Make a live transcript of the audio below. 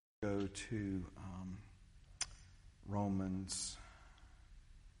Go to Romans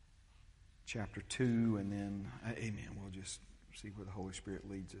chapter 2, and then, amen, we'll just see where the Holy Spirit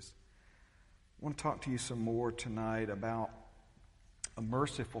leads us. I want to talk to you some more tonight about a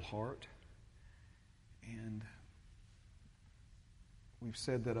merciful heart. And we've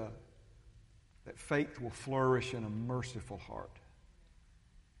said that that faith will flourish in a merciful heart.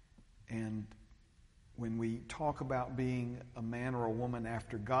 And when we talk about being a man or a woman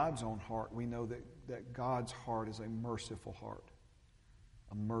after God's own heart, we know that God's heart is a merciful heart.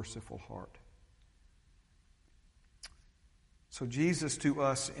 A merciful heart. So Jesus to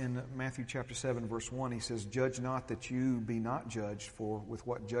us in Matthew chapter 7 verse 1, he says, "Judge not that you be not judged, for with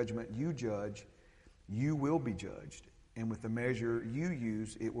what judgment you judge, you will be judged. And with the measure you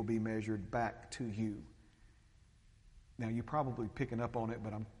use, it will be measured back to you." Now, you're probably picking up on it,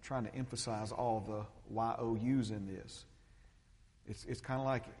 but I'm trying to emphasize all the YOUs in this. It's kind of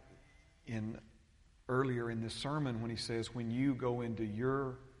like earlier in this sermon when he says, when you go into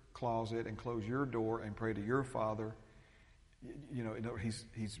your closet and close your door and pray to your Father,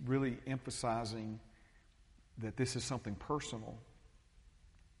 he's really emphasizing that this is something personal.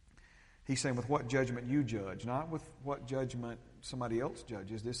 He's saying with what judgment you judge, not with what judgment somebody else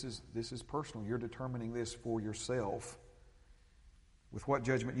judges. This is personal. You're determining this for yourself. With what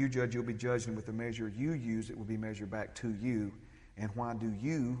judgment you judge, you'll be judged, and with the measure you use, it will be measured back to you. And why do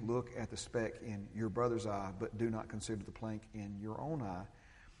you look at the speck in your brother's eye, but do not consider the plank in your own eye?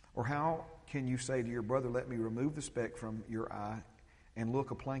 Or how can you say to your brother, let me remove the speck from your eye, and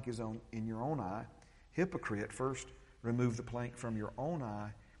look, a plank is in your own eye? Hypocrite, first remove the plank from your own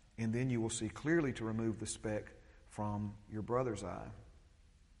eye, and then you will see clearly to remove the speck from your brother's eye.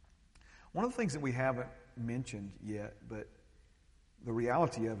 One of the things that we haven't mentioned yet, but the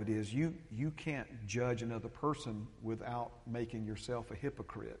reality of it is you can't judge another person without making yourself a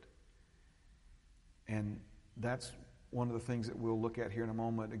hypocrite. And that's one of the things that we'll look at here in a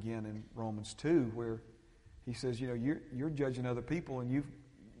moment again in Romans 2, where he says, you're judging other people, and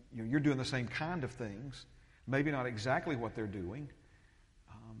you're doing the same kind of things, maybe not exactly what they're doing,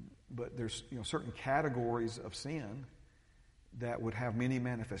 but there's certain categories of sin that would have many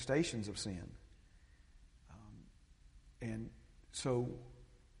manifestations of sin. And so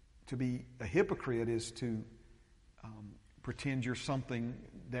to be a hypocrite is to pretend you're something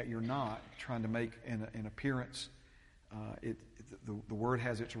that you're not, trying to make an appearance. The word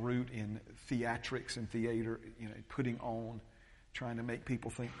has its root in theatrics and theater, putting on, trying to make people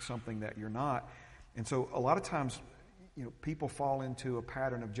think something that you're not. And so a lot of times, people fall into a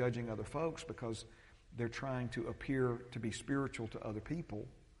pattern of judging other folks because they're trying to appear to be spiritual to other people.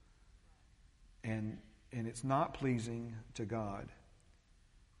 And it's not pleasing to God.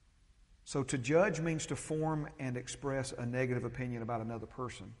 So to judge means to form and express a negative opinion about another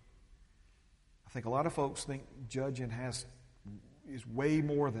person. I think a lot of folks think judging is way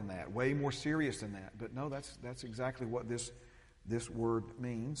more than that, way more serious than that. But no, that's exactly what this word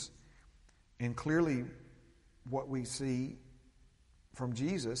means. And clearly, what we see from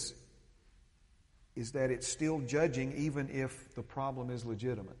Jesus is that it's still judging even if the problem is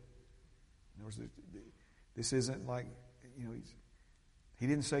legitimate. In other words, this isn't like, he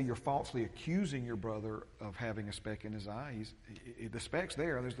didn't say you're falsely accusing your brother of having a speck in his eye. The speck's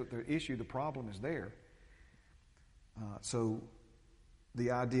there. There's the issue, the problem is there. So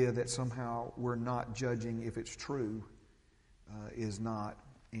the idea that somehow we're not judging if it's true is not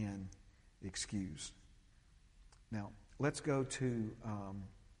an excuse. Now, let's go to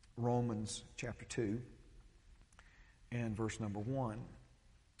Romans chapter 2 and verse number 1.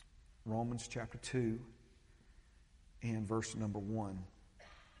 Romans chapter 2 and verse number 1.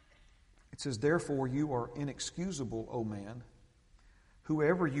 It says, "Therefore you are inexcusable, O man,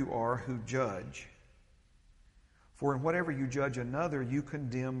 whoever you are who judge. For in whatever you judge another, you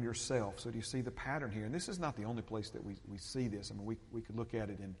condemn yourself." So do you see the pattern here? And this is not the only place that we see this. I mean, we could look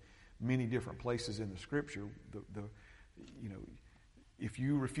at it in many different places in the Scripture. If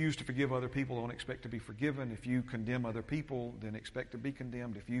you refuse to forgive other people, don't expect to be forgiven. If you condemn other people, then expect to be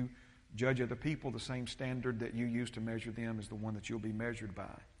condemned. If you judge other people, the same standard that you use to measure them is the one that you'll be measured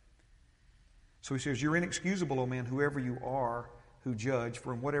by. So he says, "You're inexcusable, O man, whoever you are who judge.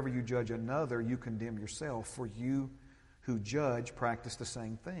 For in whatever you judge another, you condemn yourself. For you who judge practice the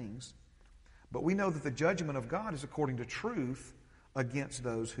same things. But we know that the judgment of God is according to truth against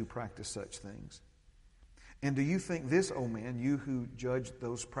those who practice such things. And do you think this, O man, you who judge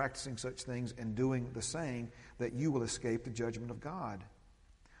those practicing such things and doing the same, that you will escape the judgment of God?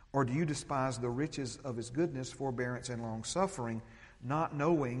 Or do you despise the riches of his goodness, forbearance, and long-suffering, not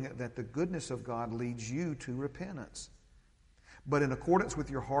knowing that the goodness of God leads you to repentance? But in accordance with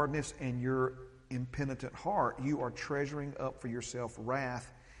your hardness and your impenitent heart, you are treasuring up for yourself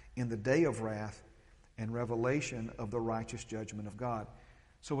wrath in the day of wrath and revelation of the righteous judgment of God.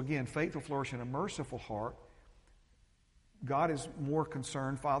 So again, faithful, flourish, and a merciful heart. God is more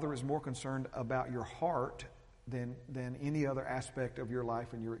concerned, Father is more concerned about your heart than any other aspect of your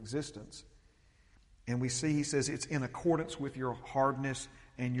life and your existence. And we see, he says, it's in accordance with your hardness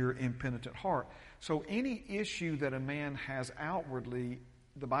and your impenitent heart. So any issue that a man has outwardly,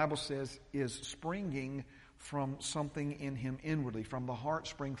 the Bible says, is springing from something in him inwardly. From the heart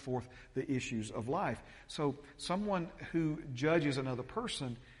spring forth the issues of life. So someone who judges another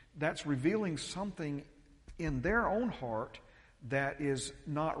person, that's revealing something in their own heart that is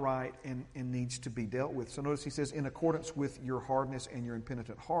not right and needs to be dealt with. So notice he says, in accordance with your hardness and your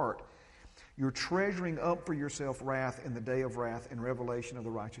impenitent heart, you're treasuring up for yourself wrath in the day of wrath and revelation of the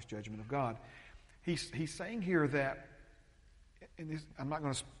righteous judgment of God. He's saying here that, and I'm not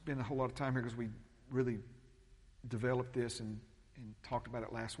going to spend a whole lot of time here because we really developed this and talked about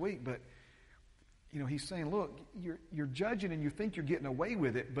it last week, but he's saying, look, you're judging and you think you're getting away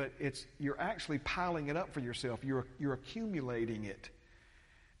with it, but you're actually piling it up for yourself. You're accumulating it.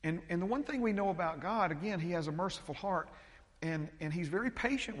 And the one thing we know about God, again, he has a merciful heart, and he's very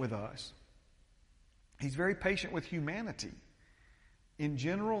patient with us. He's very patient with humanity in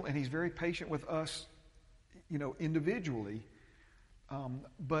general, and he's very patient with us, individually.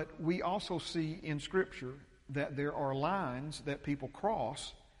 But we also see in Scripture that there are lines that people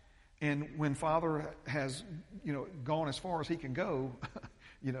cross. And when Father has, gone as far as he can go,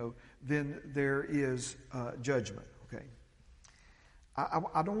 then there is judgment. Okay.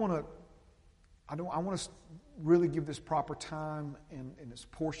 I want to really give this proper time in this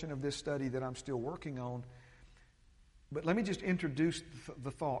portion of this study that I'm still working on. But let me just introduce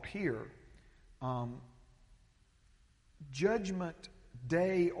the thought here. Judgment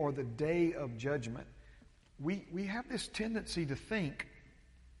Day, or the day of judgment, we have this tendency to think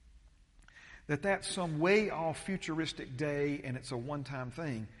that's some way off futuristic day and it's a one-time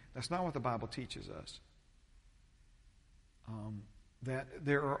thing. That's not what the Bible teaches us. That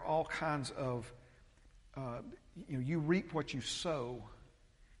there are all kinds of, you reap what you sow.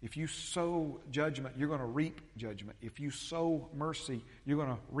 If you sow judgment, you're going to reap judgment. If you sow mercy, you're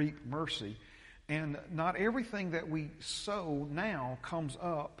going to reap mercy. And not everything that we sow now comes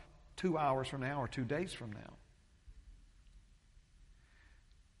up 2 hours from now or 2 days from now.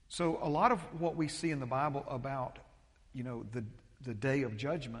 So a lot of what we see in the Bible about, the day of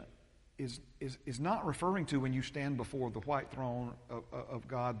judgment is not referring to when you stand before the white throne of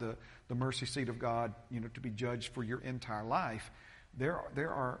God, the mercy seat of God, to be judged for your entire life. There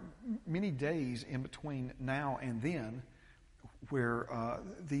are many days in between now and then where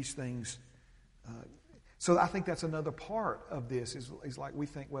these things. So I think that's another part of this is like we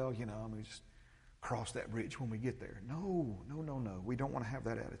think, well, I'm going to just cross that bridge when we get there. No. We don't want to have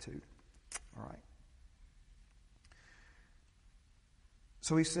that attitude. All right.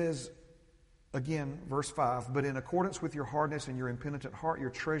 So he says, again, verse 5, but in accordance with your hardness and your impenitent heart, you're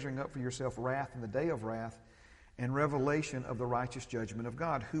treasuring up for yourself wrath in the day of wrath and revelation of the righteous judgment of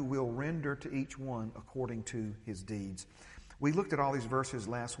God, who will render to each one according to his deeds. We looked at all these verses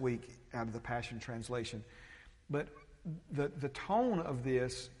last week out of the Passion Translation, but the tone of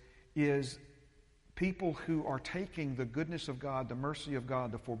this is people who are taking the goodness of God, the mercy of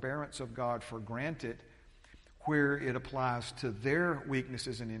God, the forbearance of God for granted, where it applies to their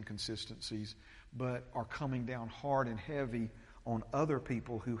weaknesses and inconsistencies, but are coming down hard and heavy on other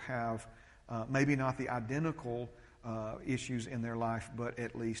people who have maybe not the identical issues in their life, but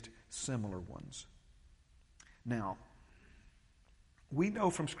at least similar ones. Now, we know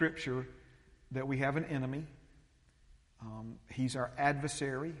from Scripture that we have an enemy. He's our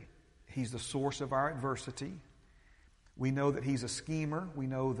adversary. He's the source of our adversity. We know that he's a schemer. We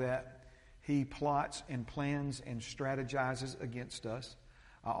know that he plots and plans and strategizes against us.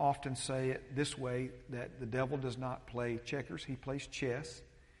 I often say it this way, that the devil does not play checkers, he plays chess.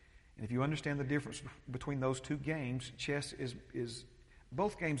 And if you understand the difference between those two games, chess is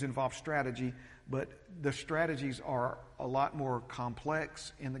both games involve strategy, but the strategies are a lot more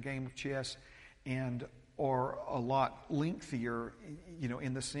complex in the game of chess and are a lot lengthier,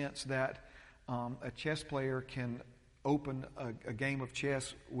 in the sense that a chess player can open a game of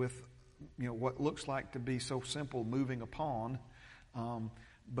chess with what looks like to be so simple, moving a pawn,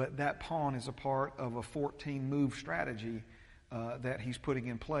 but that pawn is a part of a 14-move strategy that he's putting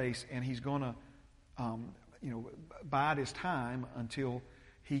in place, and he's going to bide his time until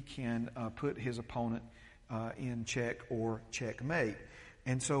he can put his opponent in check or checkmate.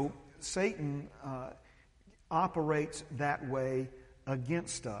 And so Satan operates that way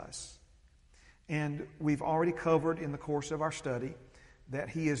against us. And we've already covered in the course of our study that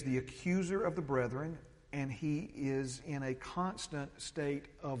he is the accuser of the brethren, and he is in a constant state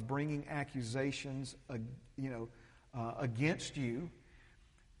of bringing accusations, against you.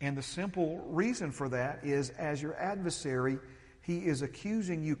 And the simple reason for that is, as your adversary, he is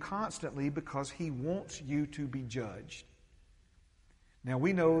accusing you constantly because he wants you to be judged. Now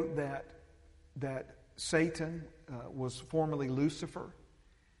we know that Satan was formerly Lucifer,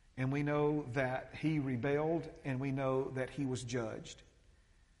 and we know that he rebelled, and we know that he was judged.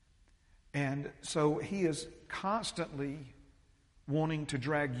 And so he is constantly wanting to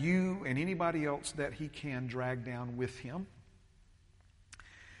drag you and anybody else that he can drag down with him.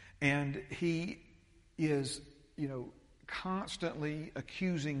 And he is, constantly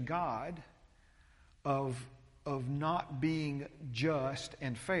accusing God of not being just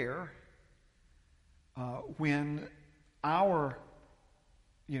and fair when our,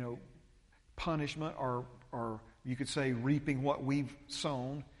 punishment or you could say reaping what we've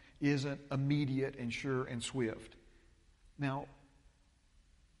sown isn't immediate and sure and swift. Now,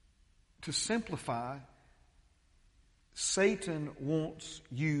 to simplify, Satan wants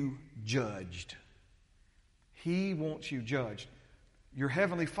you judged. He wants you judged. Your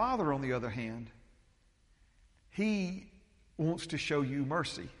Heavenly Father, on the other hand, He wants to show you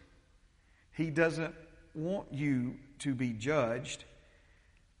mercy. He doesn't want you to be judged.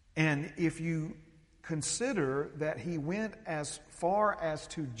 And if you consider that He went as far as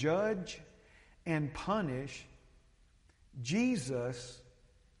to judge and punish Jesus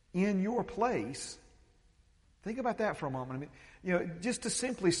in your place, think about that for a moment. Just to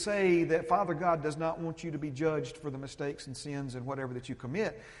simply say that Father God does not want you to be judged for the mistakes and sins and whatever that you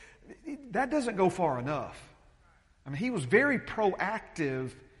commit, that doesn't go far enough. He was very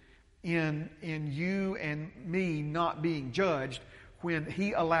proactive in you and me not being judged when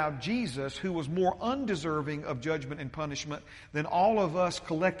He allowed Jesus, who was more undeserving of judgment and punishment than all of us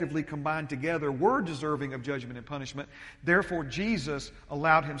collectively combined together were deserving of judgment and punishment. Therefore, Jesus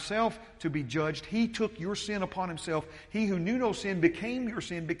allowed Himself to be judged. He took your sin upon Himself. He who knew no sin became your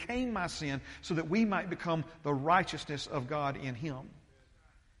sin, became my sin, so that we might become the righteousness of God in Him.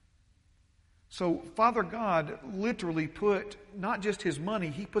 So Father God literally put not just His money,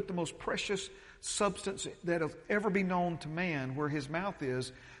 He put the most precious substance that will ever be known to man where His mouth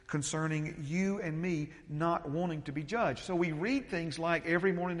is concerning you and me not wanting to be judged. So we read things like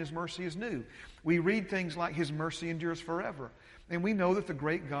every morning His mercy is new. We read things like His mercy endures forever. And we know that the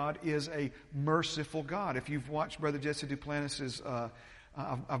great God is a merciful God. If you've watched Brother Jesse Duplantis'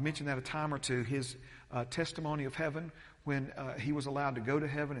 I've mentioned that a time or two, his testimony of heaven when he was allowed to go to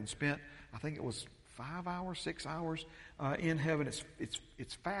heaven and spent, I think it was 5 hours, 6 hours in heaven.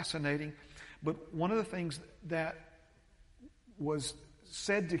 It's fascinating. But one of the things that was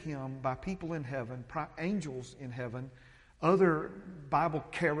said to him by people in heaven, angels in heaven, other Bible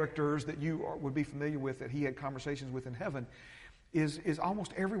characters that you would be familiar with that he had conversations with in heaven, is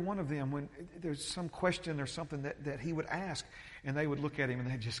almost every one of them, when there's some question or something that he would ask, and they would look at him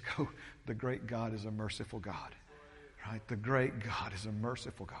and they'd just go, the great God is a merciful God. Right? The great God is a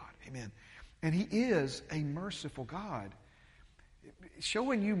merciful God. Amen. And He is a merciful God.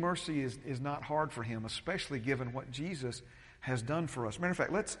 Showing you mercy is not hard for Him, especially given what Jesus has done for us. Matter of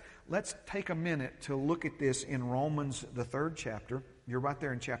fact, let's take a minute to look at this in Romans, the 3rd chapter. You're right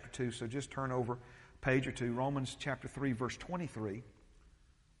there in chapter 2, so just turn over a page or two. Romans chapter 3, verse 23.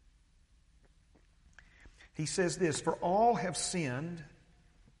 He says this, "For all have sinned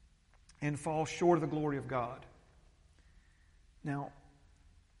and fall short of the glory of God." Now,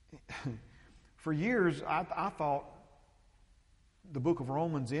 for years, I thought the book of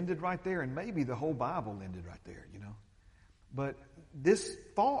Romans ended right there, and maybe the whole Bible ended right there, But this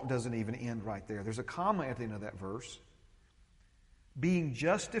thought doesn't even end right there. There's a comma at the end of that verse. "Being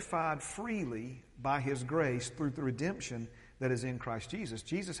justified freely by His grace through the redemption that is in Christ Jesus."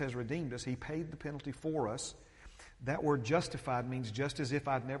 Jesus has redeemed us. He paid the penalty for us. That word justified means just as if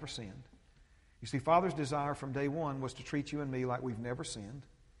I'd never sinned. You see, Father's desire from day one was to treat you and me like we've never sinned.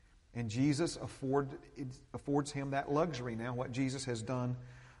 And Jesus affords Him that luxury now, what Jesus has done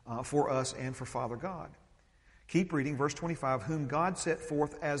for us and for Father God. Keep reading, verse 25, "Whom God set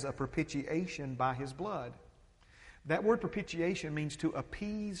forth as a propitiation by His blood." That word propitiation means to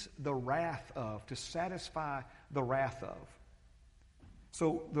appease the wrath of, to satisfy the wrath of.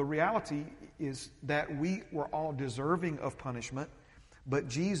 So the reality is that we were all deserving of punishment, but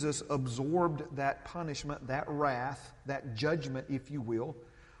Jesus absorbed that punishment, that wrath, that judgment, if you will,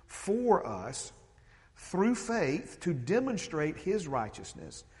 for us through faith to demonstrate His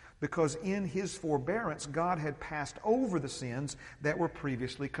righteousness, because in His forbearance, God had passed over the sins that were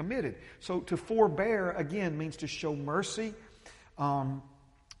previously committed. So to forbear, again, means to show mercy,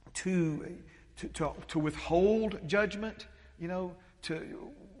 to withhold judgment,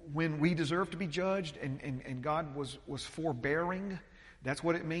 when we deserve to be judged, and God was forbearing. That's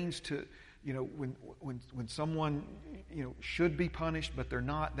what it means to, when someone, should be punished, but they're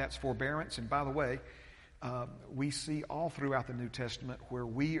not, that's forbearance. And by the way, we see all throughout the New Testament where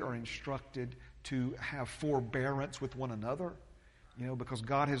we are instructed to have forbearance with one another, because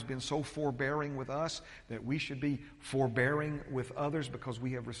God has been so forbearing with us that we should be forbearing with others because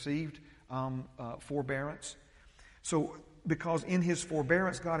we have received forbearance. So, because in His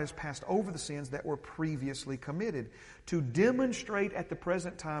forbearance, God has passed over the sins that were previously committed, to demonstrate at the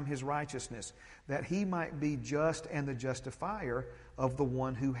present time His righteousness, that He might be just and the justifier of the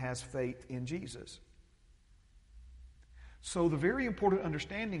one who has faith in Jesus. So the very important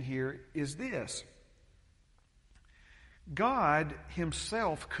understanding here is this: God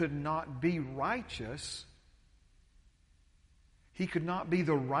Himself could not be righteous. He could not be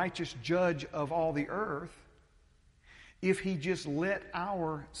the righteous judge of all the earth if He just let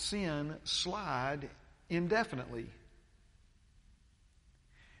our sin slide indefinitely.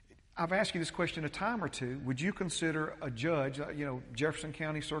 I've asked you this question a time or two. Would you consider a judge, Jefferson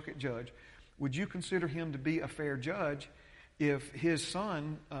County Circuit Judge, would you consider him to be a fair judge if his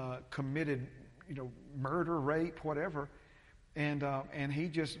son committed, murder, rape, whatever, and he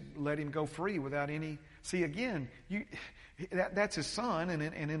just let him go free without any? See, again, that's his son, and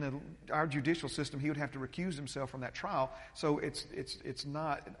in our judicial system, he would have to recuse himself from that trial. So it's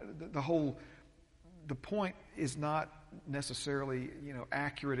not the point is not necessarily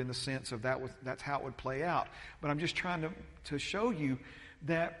accurate in the sense of that's how it would play out. But I'm just trying to show you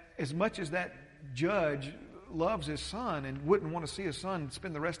that as much as that judge loves his son and wouldn't want to see his son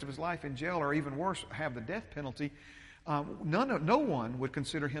spend the rest of his life in jail, or even worse, have the death penalty, no one would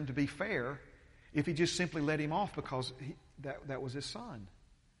consider him to be fair if he just simply let him off because that was his son.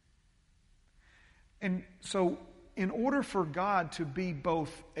 And so, in order for God to be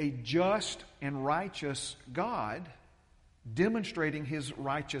both a just and righteous God, demonstrating His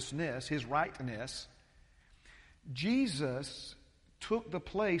righteousness, His rightness, Jesus took the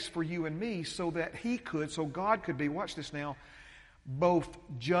place for you and me so God could be, watch this now, both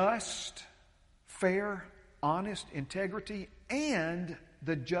just, fair, honest, integrity, and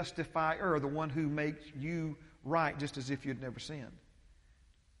the justifier, the one who makes you right just as if you'd never sinned.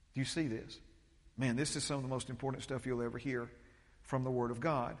 Do you see this? Man, this is some of the most important stuff you'll ever hear from the Word of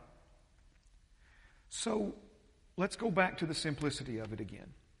God. So, let's go back to the simplicity of it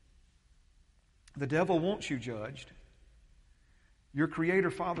again. The devil wants you judged. Your Creator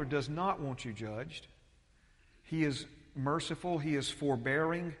Father does not want you judged. He is merciful. He is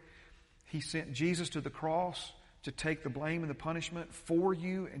forbearing. He sent Jesus to the cross to take the blame and the punishment for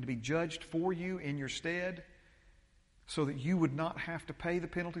you and to be judged for you in your stead, so that you would not have to pay the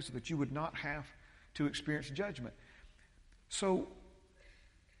penalty, so that you would not have to experience judgment. So,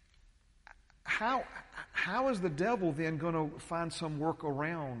 how is the devil then going to find some work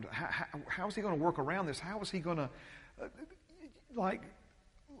around? How is he going to work around this? How is he going to,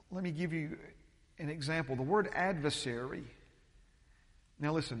 let me give you an example. The word adversary.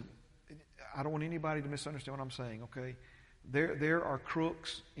 Now listen, I don't want anybody to misunderstand what I'm saying, okay? There are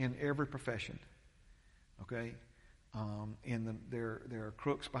crooks in every profession, okay? There are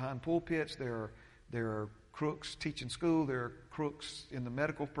crooks behind pulpits. There are crooks teaching school. There are crooks in the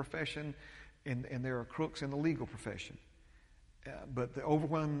medical profession, and there are crooks in the legal profession. But the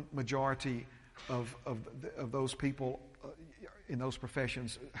overwhelming majority of those people in those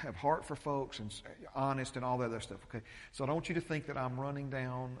professions have heart for folks and honest and all that other stuff. Okay, so I don't want you to think that I'm running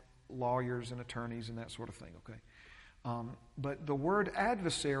down lawyers and attorneys and that sort of thing. Okay, but the word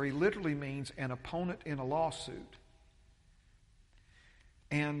adversary literally means an opponent in a lawsuit.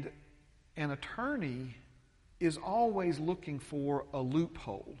 And an attorney is always looking for a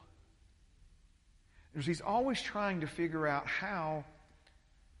loophole. He's always trying to figure out how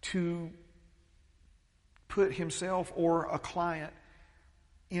to put himself or a client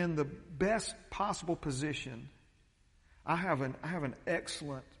in the best possible position. I have an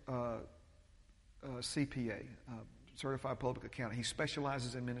excellent CPA, certified public accountant. He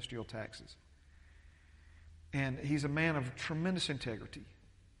specializes in ministerial taxes, and he's a man of tremendous integrity.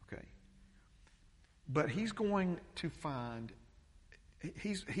 Okay, but he's going to find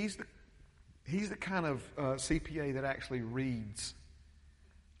he's the kind of CPA that actually reads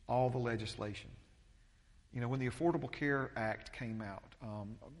all the legislation. You know, when the Affordable Care Act came out,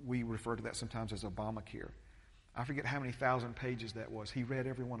 we refer to that sometimes as Obamacare. I forget how many thousand pages that was. He read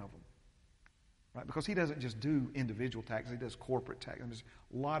every one of them. Right? Because he doesn't just do individual taxes, he does corporate taxes. There's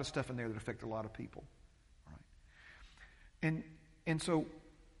a lot of stuff in there that affect a lot of people. Right? And so,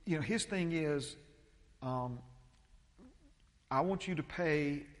 his thing is, I want you to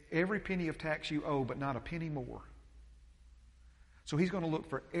pay every penny of tax you owe, but not a penny more. So he's going to look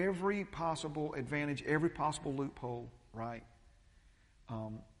for every possible advantage, every possible loophole, right?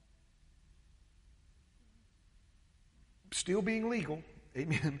 Still being legal,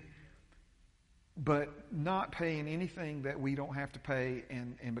 amen, but not paying anything that we don't have to pay.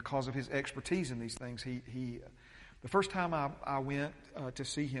 And because of his expertise in these things, he the first time I went to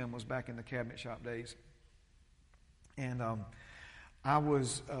see him was back in the cabinet shop days. And I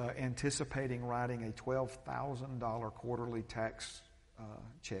was anticipating writing a $12,000 quarterly tax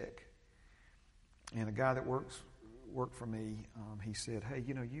check. And a guy that worked for me, he said, "Hey,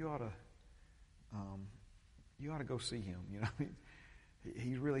 you ought to go see him.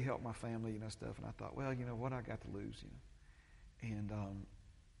 He really helped my family, stuff." And I thought, well, what I got to lose, And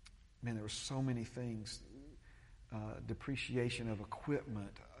man, there were so many things, depreciation of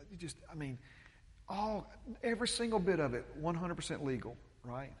equipment, every single bit of it, 100% legal,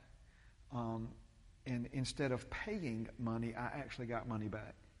 right? And instead of paying money, I actually got money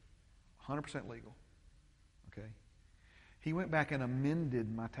back. 100% legal. Okay? He went back and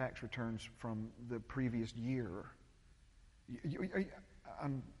amended my tax returns from the previous year.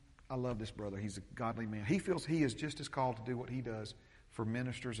 I love this brother. He's a godly man. He feels he is just as called to do what he does for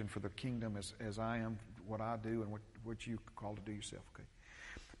ministers and for the kingdom as I am, what I do and what you call to do yourself. Okay?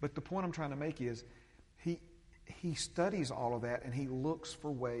 But the point I'm trying to make is he studies all of that and he looks for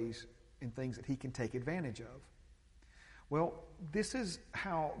ways and things that he can take advantage of. Well, this is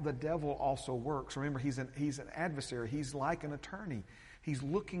how the devil also works. Remember, he's an adversary. He's like an attorney. He's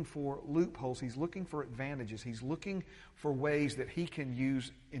looking for loopholes. He's looking for advantages. He's looking for ways that he can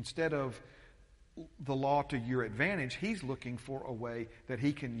use, instead of the law to your advantage, he's looking for a way that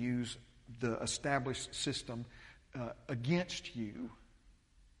he can use the established system against you.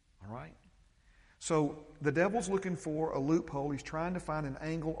 All right? So the devil's looking for a loophole. He's trying to find an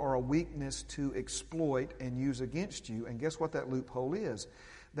angle or a weakness to exploit and use against you. And guess what that loophole is?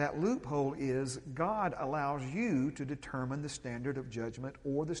 That loophole is God allows you to determine the standard of judgment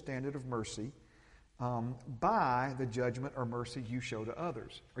or the standard of mercy by the judgment or mercy you show to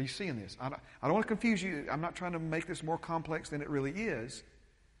others. Are you seeing this? I don't want to confuse you. I'm not trying to make this more complex than it really is.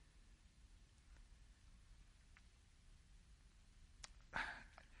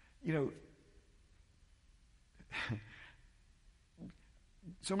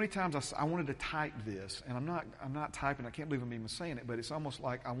 So many times I wanted to type this, and I'm not typing. I can't believe I'm even saying it, but it's almost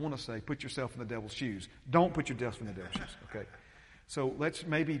like I want to say, put yourself in the devil's shoes. Don't put yourself in the devil's shoes, okay? So let's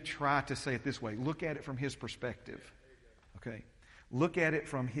maybe try to say it this way. Look at it from his perspective, okay? Look at it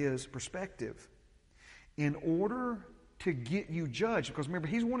from his perspective. In order to get you judged, because remember,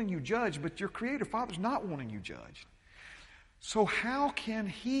 he's wanting you judged, but your Creator Father's not wanting you judged. So how can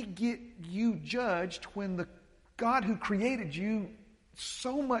he get you judged when the God who created you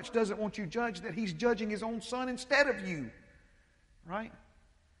so much doesn't want you judged that he's judging his own son instead of you? Right?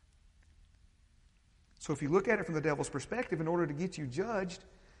 So if you look at it from the devil's perspective, in order to get you judged,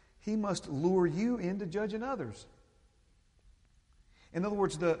 he must lure you into judging others. In other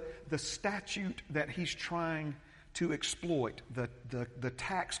words, the statute that he's trying to exploit, the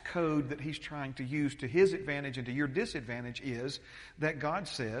tax code that he's trying to use to his advantage and to your disadvantage is that God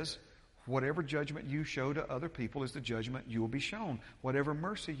says, whatever judgment you show to other people is the judgment you will be shown. Whatever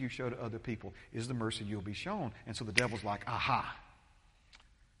mercy you show to other people is the mercy you'll be shown. And so the devil's like, aha,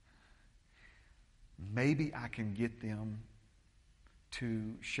 maybe I can get them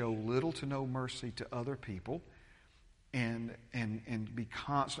to show little to no mercy to other people and be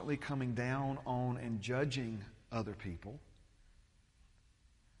constantly coming down on and judging other people.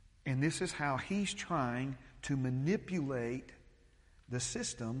 And this is how he's trying to manipulate the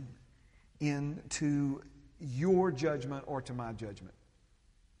system into your judgment or to my judgment.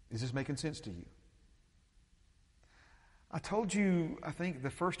 Is this making sense to you? I told you, I think, the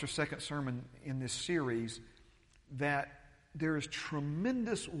first or second sermon in this series that there is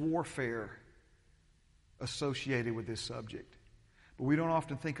tremendous warfare associated with this subject. But we don't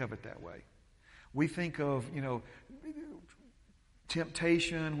often think of it that way. We think of,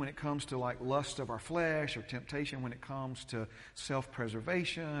 temptation when it comes to like lust of our flesh, or temptation when it comes to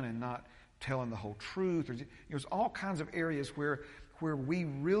self-preservation and not telling the whole truth. There's all kinds of areas where we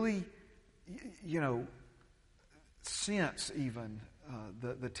really, sense even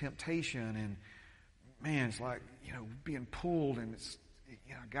the temptation, and man, it's like, being pulled, and it's,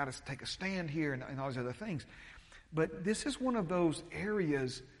 got to take a stand here and all these other things. But this is one of those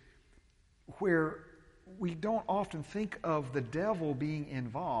areas where we don't often think of the devil being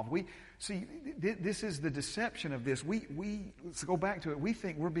involved. This is the deception of this. Let's go back to it. We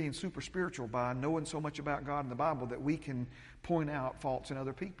think we're being super spiritual by knowing so much about God and the Bible that we can point out faults in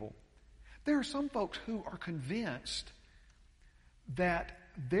other people. There are some folks who are convinced that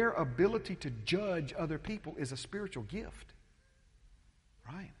their ability to judge other people is a spiritual gift.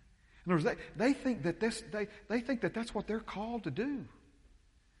 Right? In other words, they think that that's what they're called to do,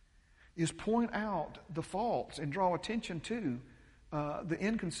 is point out the faults and draw attention to the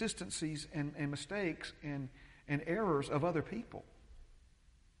inconsistencies and mistakes and errors of other people.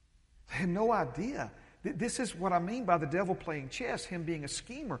 They have no idea. This is what I mean by the devil playing chess, him being a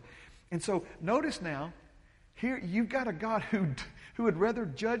schemer. And so notice now, here you've got a God who would rather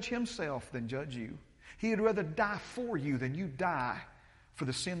judge himself than judge you. He would rather die for you than you die for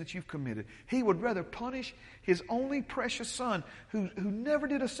the sin that you've committed. He would rather punish his only precious son who never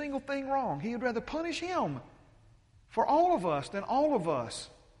did a single thing wrong. He would rather punish him for all of us than all of us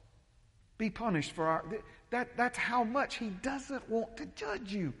be punished for our... That's how much he doesn't want to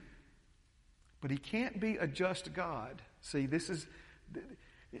judge you. But he can't be a just God. See, this is...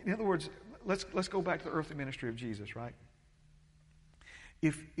 In other words, let's go back to the earthly ministry of Jesus, right?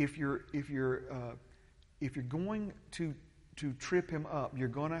 If you're going to trip him up, you're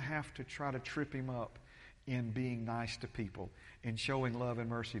going to have to try to trip him up in being nice to people, in showing love and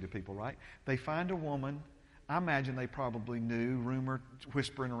mercy to people, right? They find a woman. I imagine they probably knew, rumor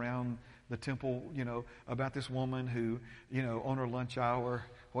whispering around the temple, about this woman who, on her lunch hour,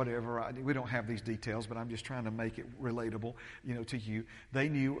 whatever. We don't have these details, but I'm just trying to make it relatable, to you. They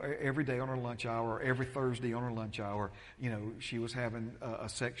knew every day on her lunch hour, or every Thursday on her lunch hour, she was having a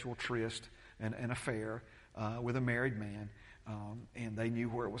sexual tryst, an affair with a married man. And they knew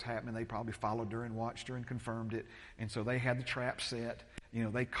where it was happening. They probably followed her and watched her and confirmed it. And so they had the trap set.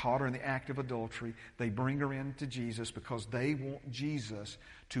 They caught her in the act of adultery. They bring her in to Jesus because they want Jesus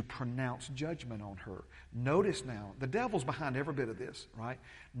to pronounce judgment on her. Notice now, the devil's behind every bit of this, right?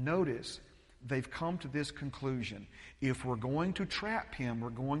 Notice they've come to this conclusion. If we're going to trap him, we're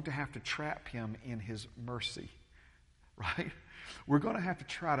going to have to trap him in his mercy, right? We're going to have to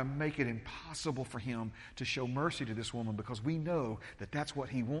try to make it impossible for him to show mercy to this woman because we know that that's what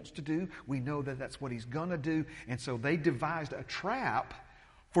he wants to do. We know that that's what he's going to do. And so they devised a trap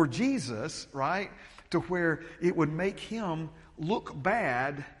for Jesus, right, to where it would make him look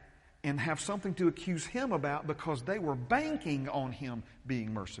bad and have something to accuse him about because they were banking on him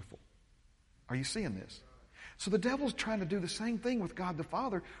being merciful. Are you seeing this? So the devil's trying to do the same thing with God the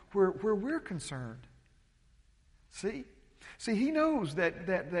Father where we're concerned. See? See, he knows that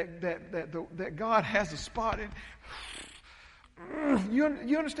God has a spot in.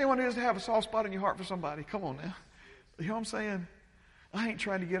 You understand what it is to have a soft spot in your heart for somebody? Come on now. You know what I'm saying? I ain't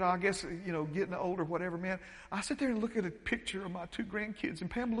trying to get, getting old or whatever, man. I sit there and look at a picture of my 2 grandkids, and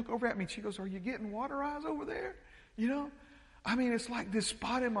Pam look over at me and she goes, "Are you getting water eyes over there?" It's like this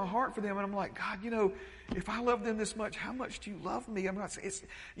spot in my heart for them, and I'm like, God, if I love them this much, how much do you love me? I'm not,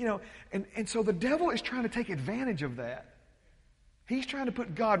 and so the devil is trying to take advantage of that. He's trying to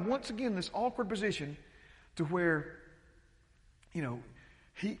put God once again in this awkward position to where,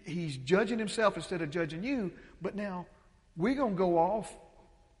 he's judging himself instead of judging you. But now we're going to go off,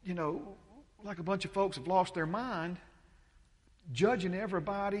 like a bunch of folks have lost their mind, judging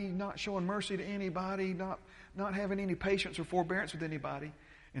everybody, not showing mercy to anybody, not having any patience or forbearance with anybody.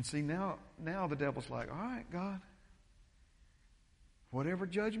 And see, now the devil's like, all right, God, whatever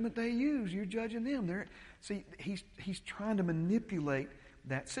judgment they use, you're judging them. See, he's trying to manipulate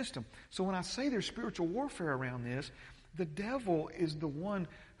that system. So when I say there's spiritual warfare around this, the devil is the one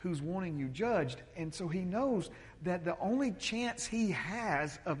who's wanting you judged. And so he knows that the only chance he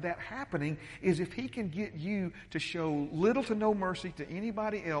has of that happening is if he can get you to show little to no mercy to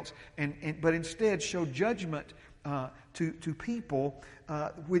anybody else, but instead show judgment to people,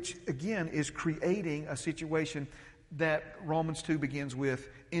 which again is creating a situation that Romans 2 begins with,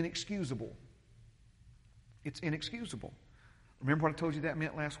 inexcusable. It's inexcusable. Remember what I told you that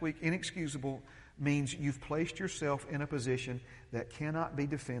meant last week? Inexcusable means you've placed yourself in a position that cannot be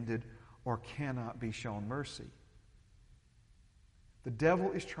defended or cannot be shown mercy. The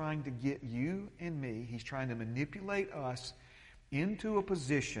devil is trying to get you and me, he's trying to manipulate us into a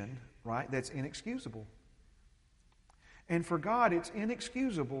position, right, that's inexcusable. And for God, it's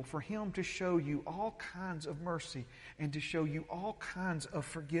inexcusable for him to show you all kinds of mercy and to show you all kinds of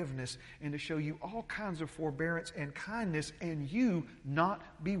forgiveness and to show you all kinds of forbearance and kindness and you not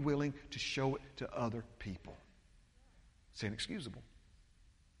be willing to show it to other people. It's inexcusable.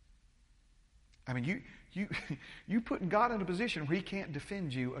 I mean, you putting God in a position where He can't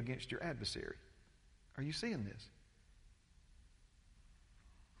defend you against your adversary. Are you seeing this?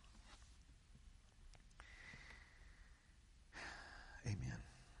 Amen.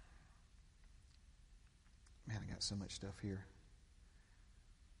 Man, I got so much stuff here.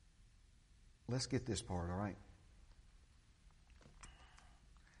 Let's get this part, all right?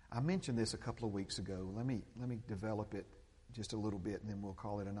 I mentioned this a couple of weeks ago. Let me develop it just a little bit, and then we'll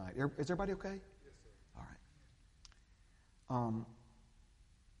call it a night. Is everybody okay? Yes, sir. All right.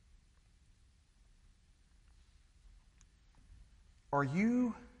 Are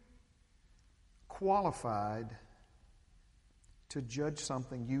you qualified to judge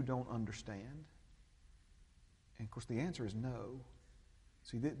something you don't understand? And of course, the answer is no.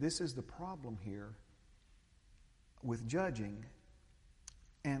 See, this is the problem here with judging.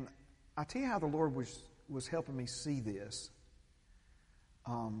 And I tell you how the Lord was helping me see this.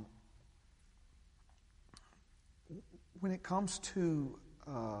 When it comes to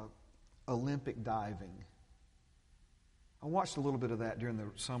Olympic diving, I watched a little bit of that during the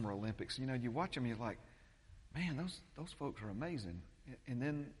Summer Olympics. You know, you watch them, you're like, man, those folks are amazing. And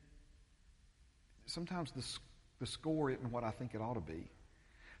then sometimes the score isn't what I think it ought to be.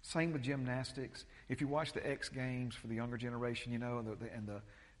 Same with gymnastics. If you watch the X Games for the younger generation, you know,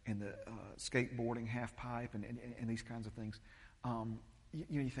 and the skateboarding half pipe and these kinds of things,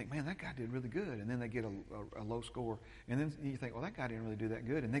 you think, man, that guy did really good. And then they get a low score. And then you think, well, that guy didn't really do that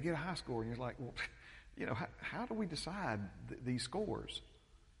good. And they get a high score. And you're like, well, you know, how do we decide these scores?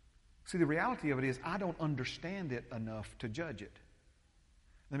 See, the reality of it is I don't understand it enough to judge it.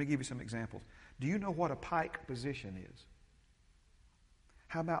 Let me give you some examples. Do you know what a pike position is?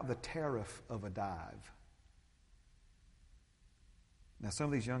 How about the tariff of a dive? Now, some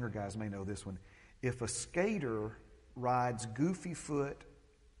of these younger guys may know this one. If a skater rides goofy foot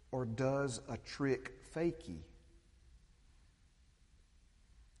or does a trick fakie.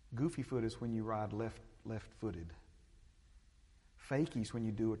 Goofy foot is when you ride left-footed. Fakie is when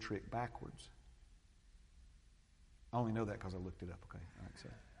you do a trick backwards. I only know that because I looked it up. Okay, all right. So,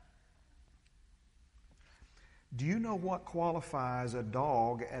 do you know what qualifies a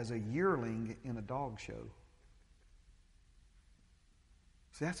dog as a yearling in a dog show?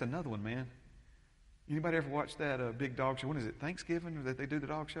 See, that's another one, man. Anybody ever watch that big dog show? When is it, Thanksgiving, or that they do the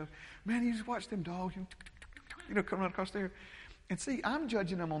dog show? Man, you just watch them dogs, you know, coming across there. And see, I'm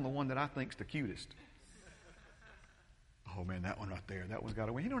judging them on the one that I think's the cutest. Oh, man, that one right there, that one's got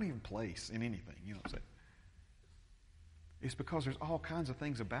to win. He don't even place in anything, you know what I'm saying? It's because there's all kinds of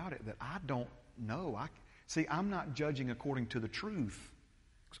things about it that I don't know. See, I'm not judging according to the truth.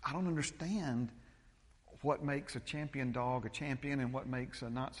 I don't understand what makes a champion dog a champion and what makes a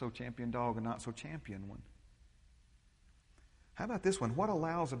not-so-champion dog a not-so-champion one. How about this one? What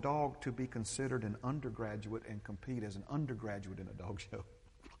allows a dog to be considered an undergraduate and compete as an undergraduate in a dog show?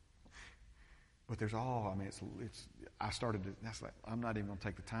 But there's all, I mean, I'm not even going to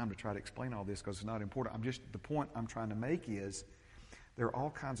take the time to try to explain all this because it's not important. The point I'm trying to make is there are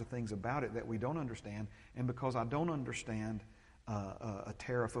all kinds of things about it that we don't understand, and because I don't understand a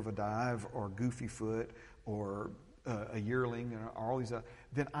tariff of a dive or goofy foot or a yearling or all these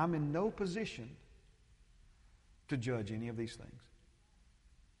then I'm in no position to judge any of these things.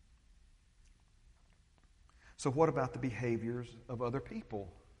 So what about the behaviors of other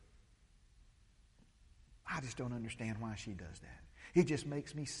people? I just don't understand why she does that. It just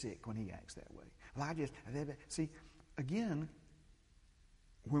makes me sick when he acts that way. Well, see, again,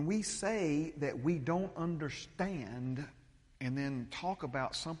 when we say that we don't understand and then talk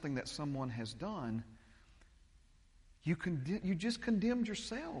about something that someone has done, you just condemned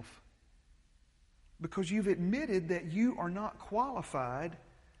yourself because you've admitted that you are not qualified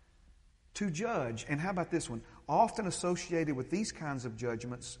to judge. And how about this one? Often associated with these kinds of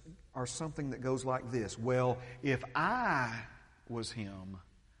judgments are something that goes like this. Well, if I was him,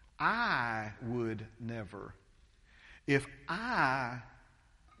 I would never. If I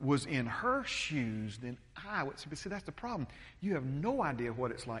was in her shoes, then I would. But see, that's the problem. You have no idea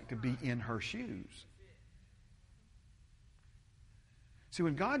what it's like to be in her shoes. See,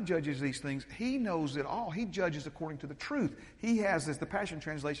 when God judges these things, He knows it all. He judges according to the truth. He has, as the Passion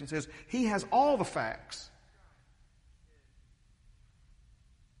Translation says, He has all the facts.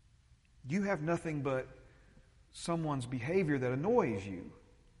 You have nothing but someone's behavior that annoys you.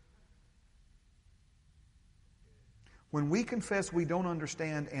 When we confess we don't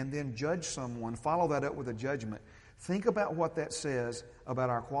understand and then judge someone, follow that up with a judgment, think about what that says about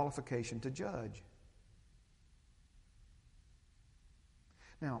our qualification to judge.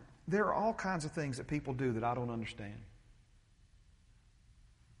 Now, there are all kinds of things that people do that I don't understand.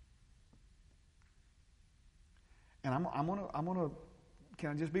 And can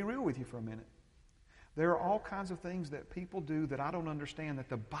I just be real with you for a minute? There are all kinds of things that people do that I don't understand that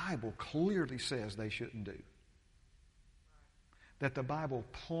the Bible clearly says they shouldn't do. That the Bible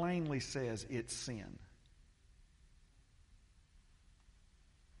plainly says it's sin.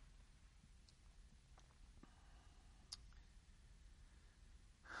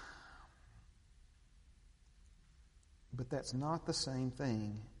 But that's not the same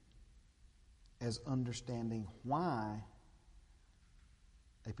thing as understanding why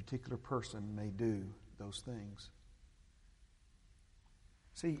a particular person may do those things.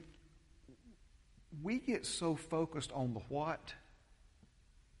 See, we get so focused on the what.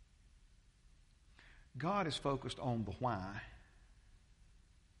 God is focused on the why.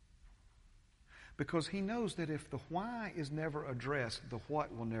 Because He knows that if the why is never addressed, the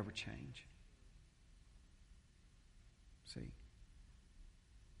what will never change. See?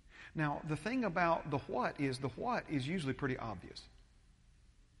 Now, the thing about the what is usually pretty obvious.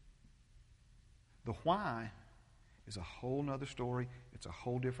 The why is a whole nother story. It's a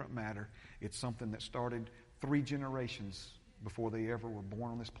whole different matter. It's something that started 3 generations before they ever were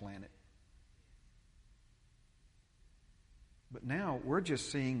born on this planet. But now we're just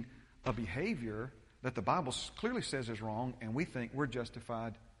seeing a behavior that the Bible clearly says is wrong, and we think we're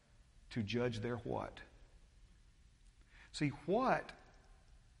justified to judge their what. See, what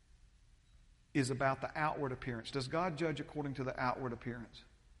is about the outward appearance. Does God judge according to the outward appearance?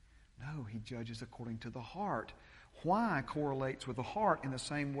 No, He judges according to the heart. Why correlates with the heart in the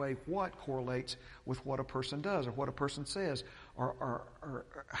same way what correlates with what a person does or what a person says or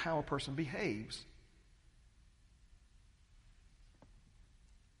how a person behaves.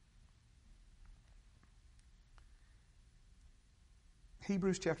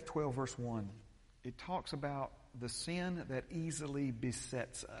 Hebrews chapter 12, verse 1, it talks about the sin that easily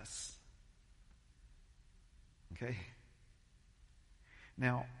besets us. Okay?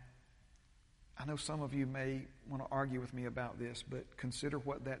 Now, I know some of you may want to argue with me about this, but consider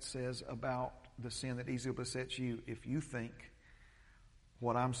what that says about the sin that easily besets you if you think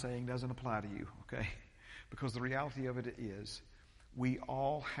what I'm saying doesn't apply to you, okay? Because the reality of it is we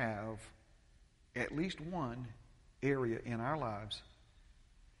all have at least one area in our lives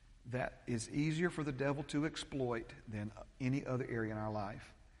that is easier for the devil to exploit than any other area in our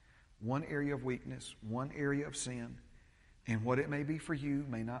life. One area of weakness, one area of sin. And what it may be for you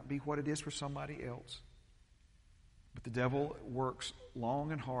may not be what it is for somebody else. But the devil works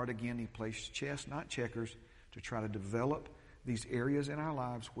long and hard. Again, he plays chess, not checkers, to try to develop these areas in our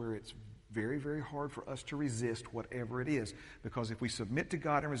lives where it's very, very hard for us to resist whatever it is. Because if we submit to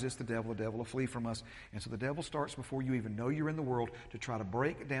God and resist the devil will flee from us. And so the devil starts before you even know you're in the world to try to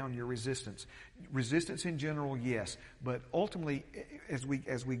break down your resistance. Resistance in general, yes. But ultimately, as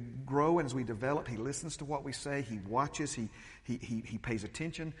we grow and as we develop, he listens to what we say. He watches. He pays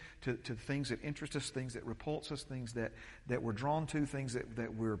attention to things that interest us, things that repulse us, things that we're drawn to, things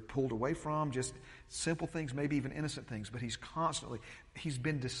that we're pulled away from, just simple things, maybe even innocent things. But he's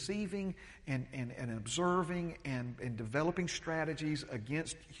been deceiving and observing and developing strategies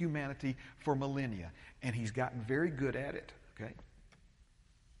against humanity for millennia. And he's gotten very good at it, okay?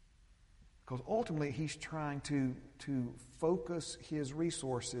 Because ultimately he's trying to focus his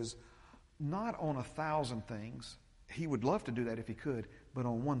resources not on 1,000 things. He would love to do that if he could, but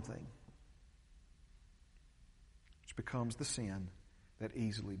on one thing, which becomes the sin that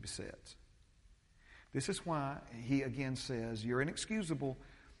easily besets. This is why he again says, you're inexcusable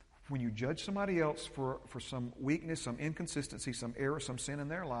when you judge somebody else for some weakness, some inconsistency, some error, some sin in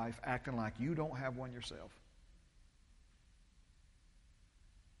their life, acting like you don't have one yourself.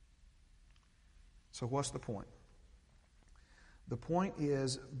 So what's the point? The point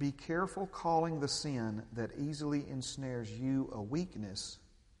is, be careful calling the sin that easily ensnares you a weakness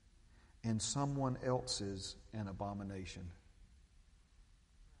and someone else's an abomination.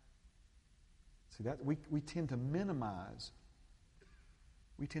 See, that we tend to minimize.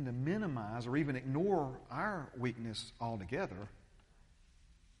 We tend to minimize or even ignore our weakness altogether,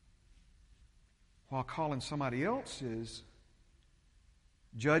 while calling somebody else's,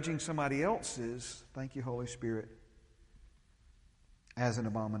 judging somebody else's, thank you, Holy Spirit, as an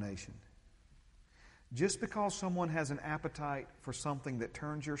abomination. Just because someone has an appetite for something that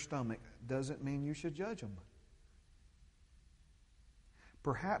turns your stomach doesn't mean you should judge them.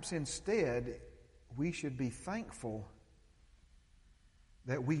 Perhaps instead, we should be thankful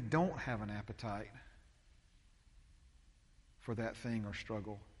that we don't have an appetite for that thing or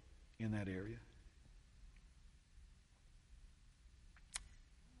struggle in that area.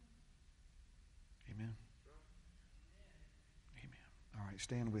 Amen. Amen. All right,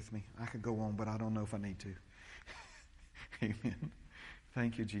 stand with me. I could go on, but I don't know if I need to. Amen.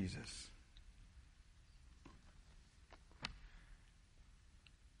 Thank you, Jesus.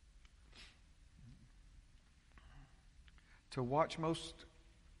 To watch most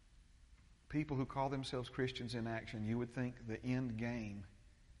people who call themselves Christians in action, you would think the end game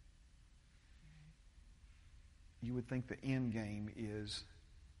is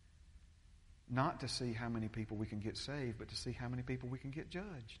not to see how many people we can get saved, but to see how many people we can get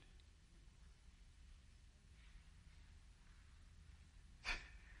judged.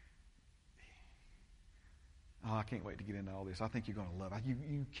 Oh, I can't wait to get into all this. I think you're going to love it.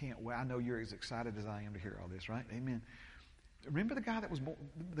 You can't wait. I know you're as excited as I am to hear all this, right? Amen. Remember the guy that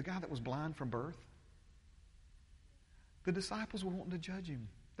was blind from birth? The disciples were wanting to judge him.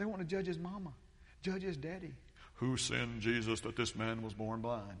 They wanted to judge his mama, judge his daddy. Who sinned Jesus that this man was born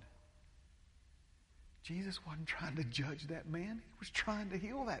blind? Jesus wasn't trying to judge that man. He was trying to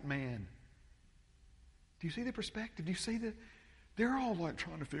heal that man. Do you see the perspective? Do you see the... They're all like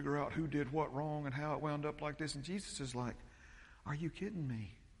trying to figure out who did what wrong and how it wound up like this. And Jesus is like, are you kidding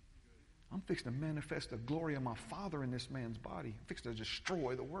me? I'm fixing to manifest the glory of my Father in this man's body. I'm fixing to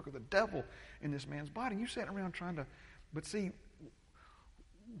destroy the work of the devil in this man's body. And you sitting around trying to... But see,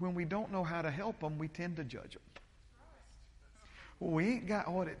 when we don't know how to help them, we tend to judge them. Well, we ain't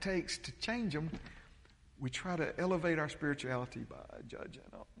got what it takes to change them. We try to elevate our spirituality by judging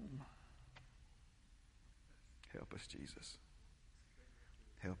them. Help us, Jesus.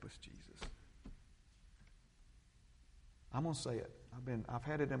 Help us, Jesus. I'm going to say it. I've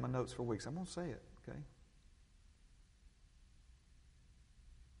had it in my notes for weeks. I'm going to say it, okay?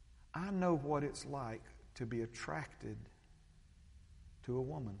 I know what it's like to be attracted to a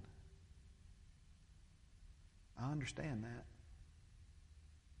woman. I understand that.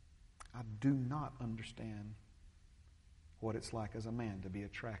 I do not understand what it's like as a man to be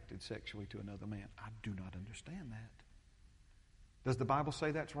attracted sexually to another man. I do not understand that. Does the Bible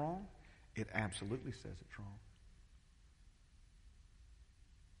say that's wrong? It absolutely says it's wrong.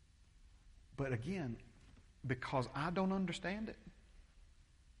 But again, because I don't understand it,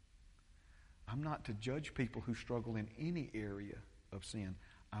 I'm not to judge people who struggle in any area of sin.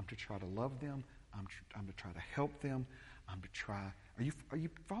 I'm to try to love them. I'm to try to help them. I'm to try... Are you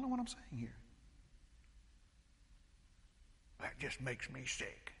following what I'm saying here? That just makes me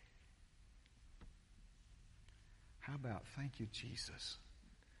sick. How about, thank you, Jesus,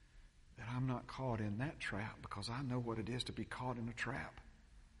 that I'm not caught in that trap because I know what it is to be caught in a trap.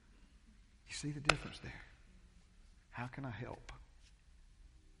 You see the difference there? How can I help?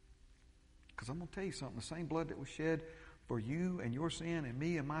 Because I'm going to tell you something. The same blood that was shed for you and your sin and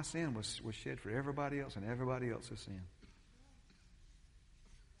me and my sin was shed for everybody else and everybody else's sin.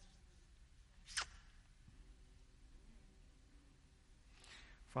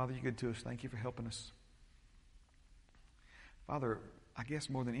 Father, you're good to us. Thank you for helping us. Father, I guess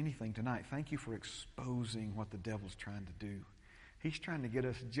more than anything tonight, thank you for exposing what the devil's trying to do. He's trying to get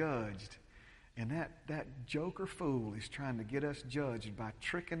us judged. And that joker fool is trying to get us judged by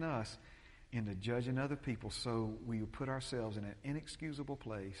tricking us into judging other people so we put ourselves in an inexcusable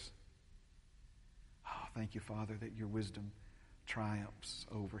place. Oh, thank you, Father, that your wisdom triumphs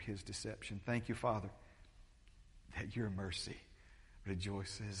over his deception. Thank you, Father, that your mercy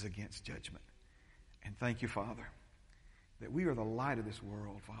rejoices against judgment. And thank you, Father, that we are the light of this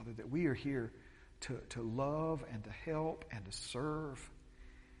world, Father, that we are here to love and to help and to serve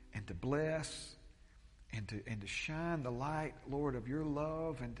and to bless and to shine the light, Lord, of your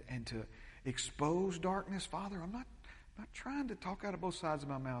love and to expose darkness. Father, I'm not trying to talk out of both sides of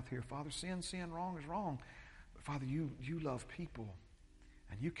my mouth here. Father, sin, wrong is wrong. But Father, you love people.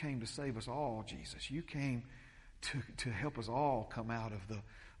 And you came to save us all, Jesus. You came to help us all come out of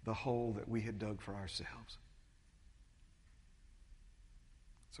the hole that we had dug for ourselves.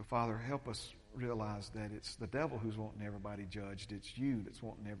 So, Father, help us realize that it's the devil who's wanting everybody judged. It's you that's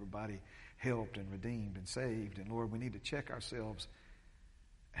wanting everybody helped and redeemed and saved. And, Lord, we need to check ourselves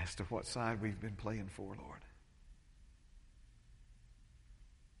as to what side we've been playing for, Lord.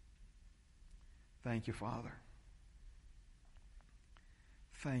 Thank you, Father.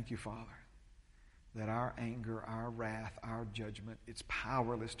 Thank you, Father, that our anger, our wrath, our judgment, it's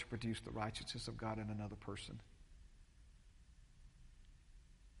powerless to produce the righteousness of God in another person.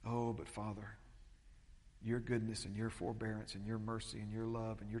 Oh, but Father, your goodness and your forbearance and your mercy and your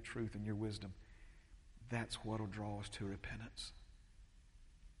love and your truth and your wisdom, that's what will draw us to repentance.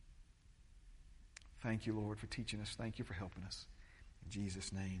 Thank you, Lord, for teaching us. Thank you for helping us. In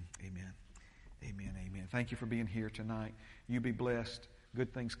Jesus' name, amen. Amen, amen. Thank you for being here tonight. You be blessed.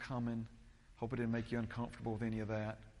 Good things coming. Hope it didn't make you uncomfortable with any of that.